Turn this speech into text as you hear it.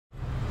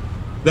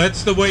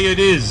That's the way it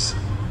is.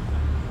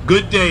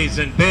 Good days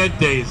and bad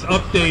days,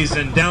 up days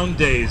and down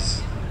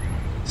days,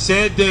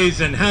 sad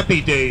days and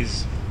happy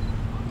days,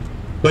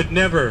 but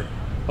never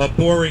a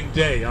boring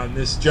day on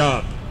this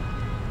job.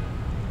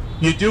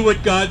 You do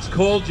what God's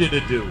called you to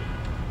do.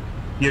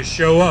 You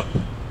show up.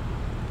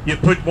 You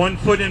put one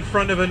foot in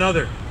front of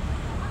another.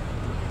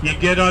 You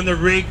get on the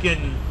rig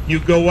and you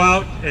go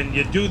out and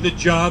you do the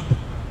job,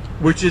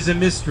 which is a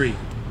mystery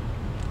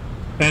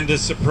and a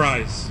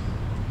surprise.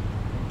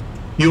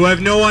 You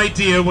have no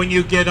idea when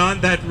you get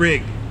on that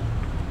rig,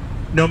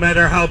 no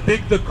matter how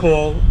big the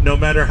call, no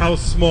matter how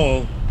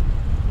small,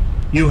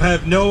 you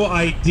have no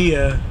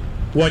idea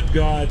what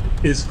God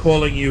is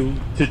calling you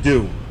to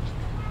do.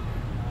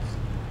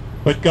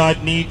 But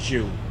God needs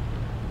you.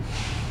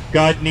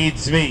 God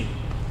needs me.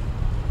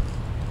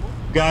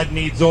 God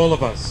needs all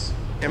of us.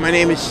 And my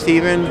name is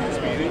Steven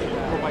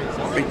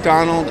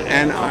McDonald,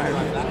 and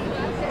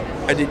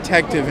I'm a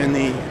detective in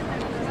the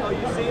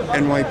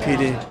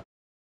NYPD.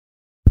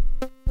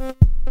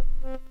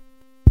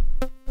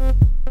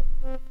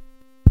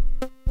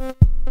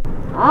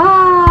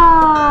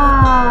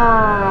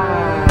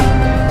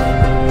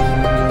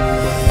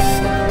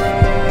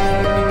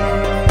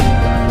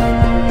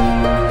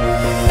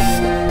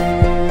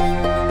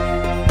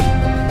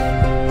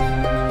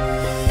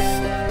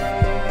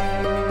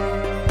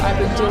 I've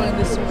been doing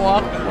this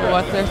walk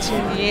for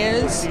 13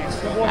 years,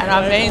 and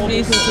our main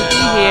reason to be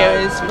here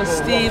is for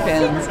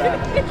Steven,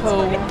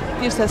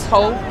 who gives us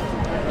hope,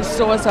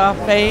 restores our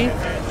faith.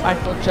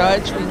 Mychal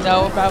Judge, we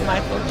know about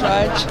Mychal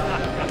Judge,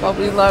 but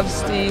we love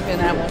Steven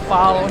and we'll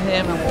follow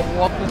him and we'll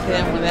walk with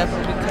him whenever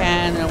we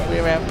can and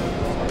wherever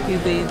he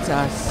leads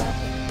us.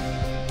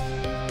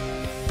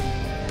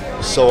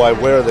 So I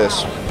wear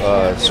this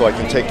so I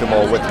can take them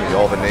all with me,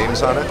 all the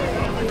names on it.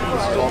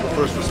 This is all the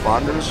first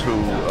responders who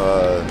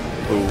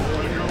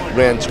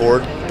ran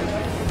toward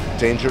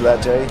danger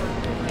that day,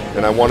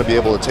 and I want to be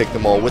able to take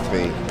them all with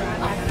me.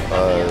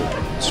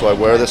 So I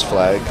wear this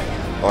flag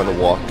on the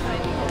walk,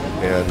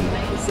 and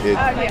it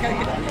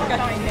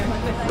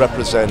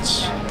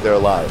represents their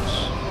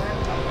lives.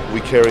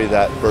 We carry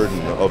that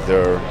burden of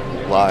their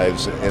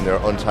lives and their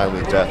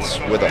untimely deaths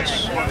with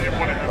us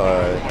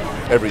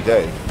every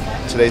day.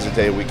 Today's a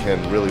day we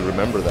can really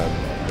remember them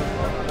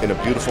in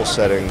a beautiful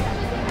setting,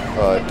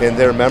 and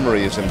their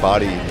memory is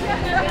embodied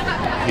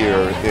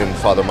here in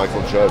Father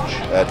Mychal Judge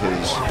at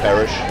his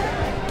parish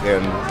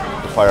and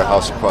the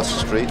firehouse across the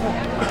street.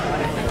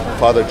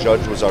 Father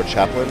Judge was our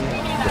chaplain,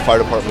 the fire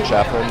department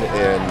chaplain,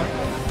 and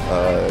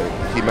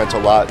he meant a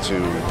lot to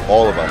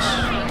all of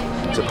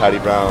us, to Patty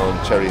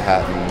Brown, Terry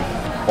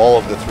Hatton, all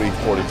of the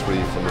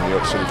 343 from the New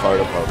York City Fire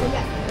Department.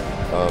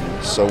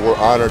 So we're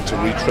honored to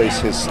retrace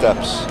his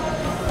steps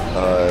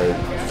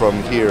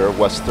from here,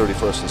 West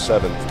 31st and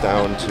 7th,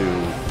 down to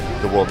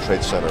the World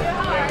Trade Center,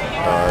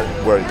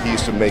 where he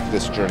used to make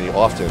this journey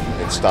often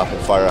and stop at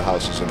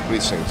firehouses and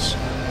precincts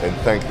and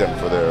thank them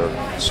for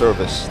their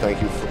service, thank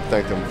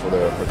them for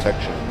their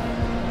protection.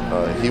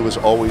 He was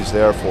always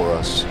there for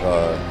us,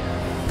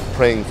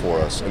 praying for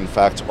us. In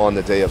fact, on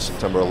the day of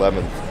September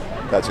 11th,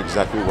 that's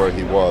exactly where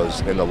he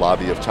was, in the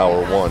lobby of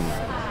Tower 1,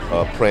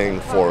 praying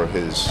for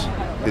his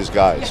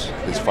guys,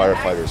 his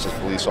firefighters, his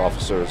police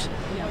officers,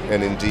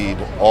 and indeed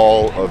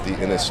all of the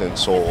innocent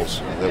souls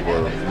that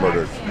were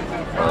murdered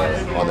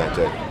on that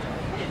day.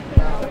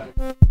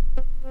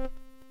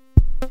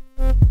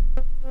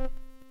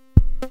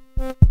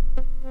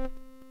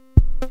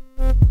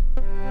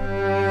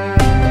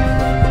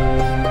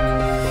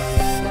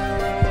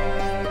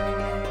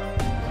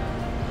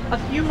 A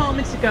few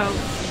moments ago,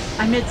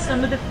 I met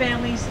some of the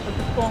families of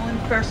the fallen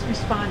first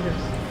responders.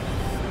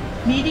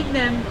 Meeting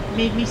them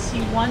made me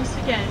see once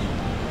again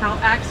how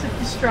acts of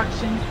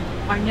destruction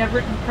are never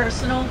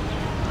impersonal,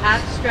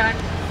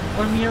 abstract,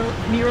 or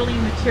merely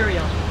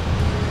material.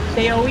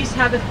 They always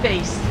have a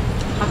face,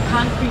 a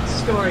concrete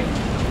story,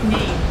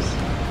 names.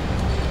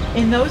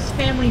 In those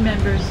family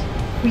members,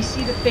 we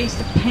see the face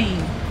of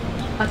pain,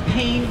 a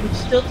pain which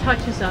still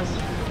touches us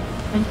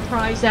and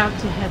cries out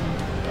to heaven.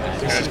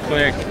 This is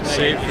Claire,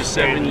 saved for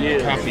 7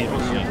 years. Copy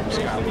from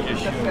Scotland.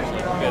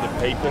 Got a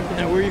paper.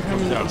 Now, where are you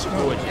coming from?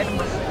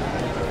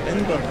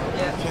 Edinburgh.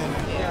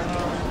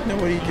 Now,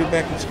 what do you do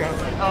back in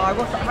Scotland? I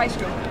work at high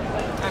school.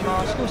 I'm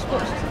a school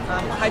sports.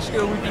 High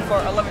school would be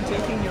for 11 to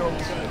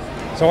 18-year-olds.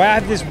 So I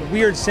have this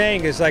weird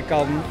saying, is like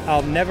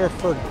I'll never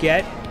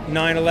forget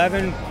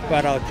 9/11,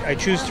 but I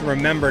choose to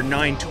remember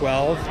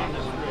 9/12,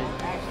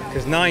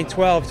 because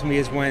 9/12 to me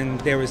is when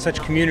there was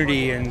such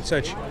community and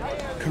such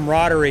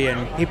camaraderie,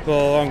 and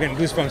people, I'm getting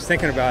goosebumps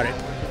thinking about it.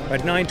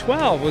 But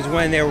 9/12 was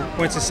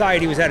when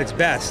society was at its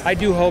best. I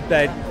do hope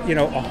that,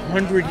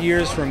 100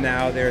 years from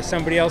now, there's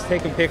somebody else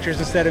taking pictures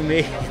instead of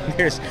me.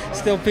 There's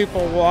still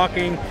people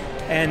walking,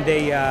 and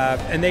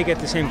they get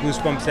the same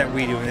goosebumps that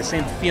we do, and the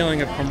same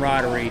feeling of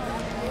camaraderie,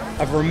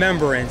 of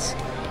remembrance.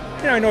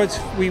 I know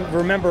we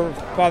remember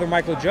Father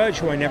Mychal Judge,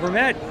 who I never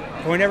met,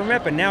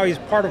 but now he's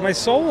part of my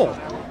soul.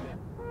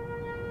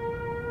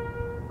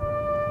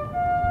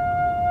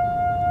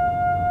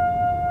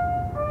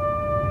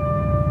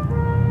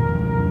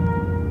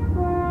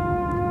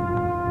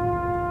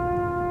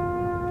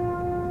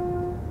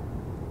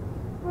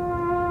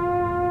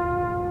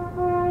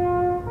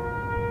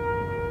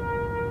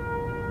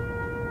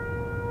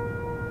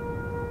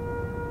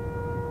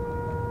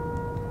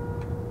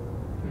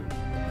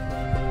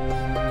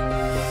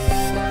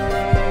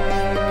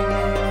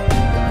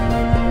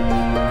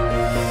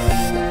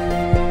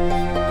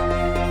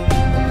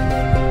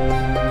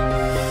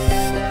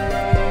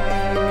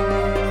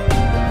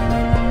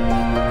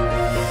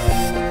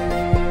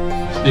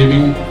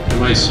 Stevie and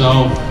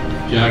myself,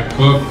 Jack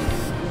Cook,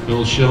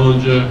 Bill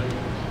Schillinger,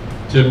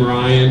 Tim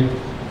Ryan.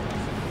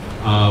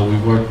 We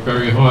worked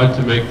very hard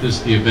to make this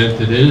the event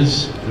it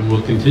is, and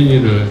we'll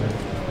continue to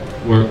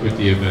work with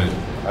the event.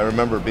 I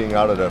remember being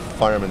out at a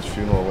fireman's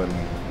funeral in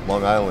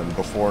Long Island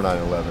before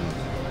 9/11,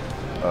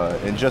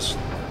 and just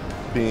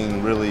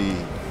being really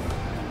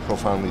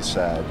profoundly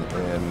sad.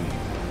 And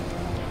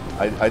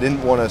I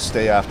didn't want to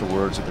stay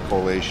afterwards at the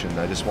collation.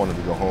 I just wanted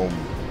to go home.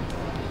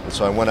 And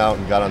so I went out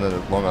and got on the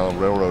Long Island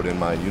Railroad in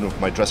my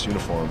dress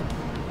uniform.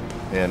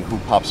 And who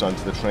pops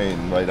onto the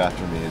train right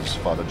after me is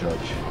Father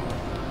Judge.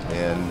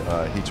 And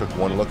he took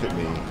one look at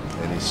me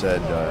and he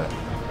said,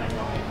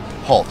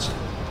 "Halt."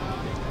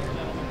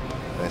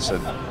 And I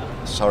said,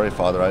 "Sorry,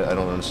 Father, I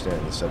don't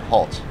understand." He said,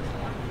 "Halt."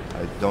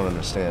 "I don't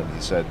understand."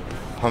 He said,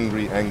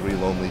 "Hungry, angry,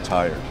 lonely,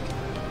 tired."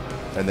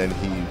 And then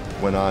he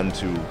went on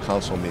to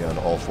counsel me on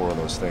all four of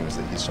those things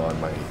that he saw in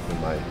my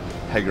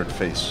haggard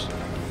face.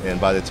 And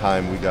by the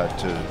time we got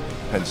to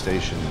Penn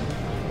Station,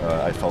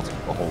 I felt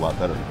a whole lot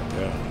better.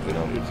 Yeah, you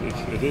know?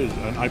 it is.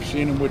 And I've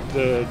seen him with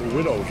the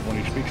widows when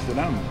he speaks to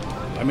them.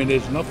 I mean,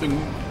 there's nothing,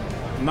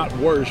 not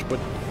worse, but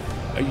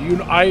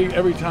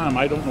every time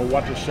I don't know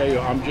what to say.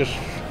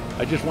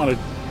 I just want to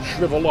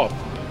shrivel up.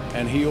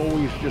 And he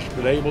always just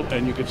been able,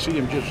 and you could see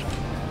him just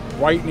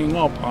brightening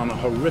up on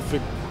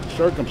horrific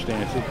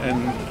circumstances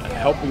and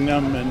helping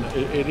them, and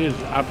it is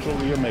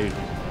absolutely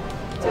amazing.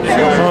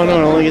 Oh no,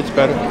 it only gets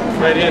better.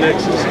 Right here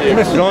next to Steve.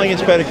 It only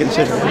gets better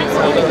considering.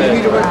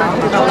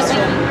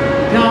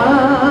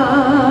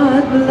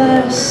 God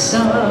bless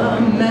us.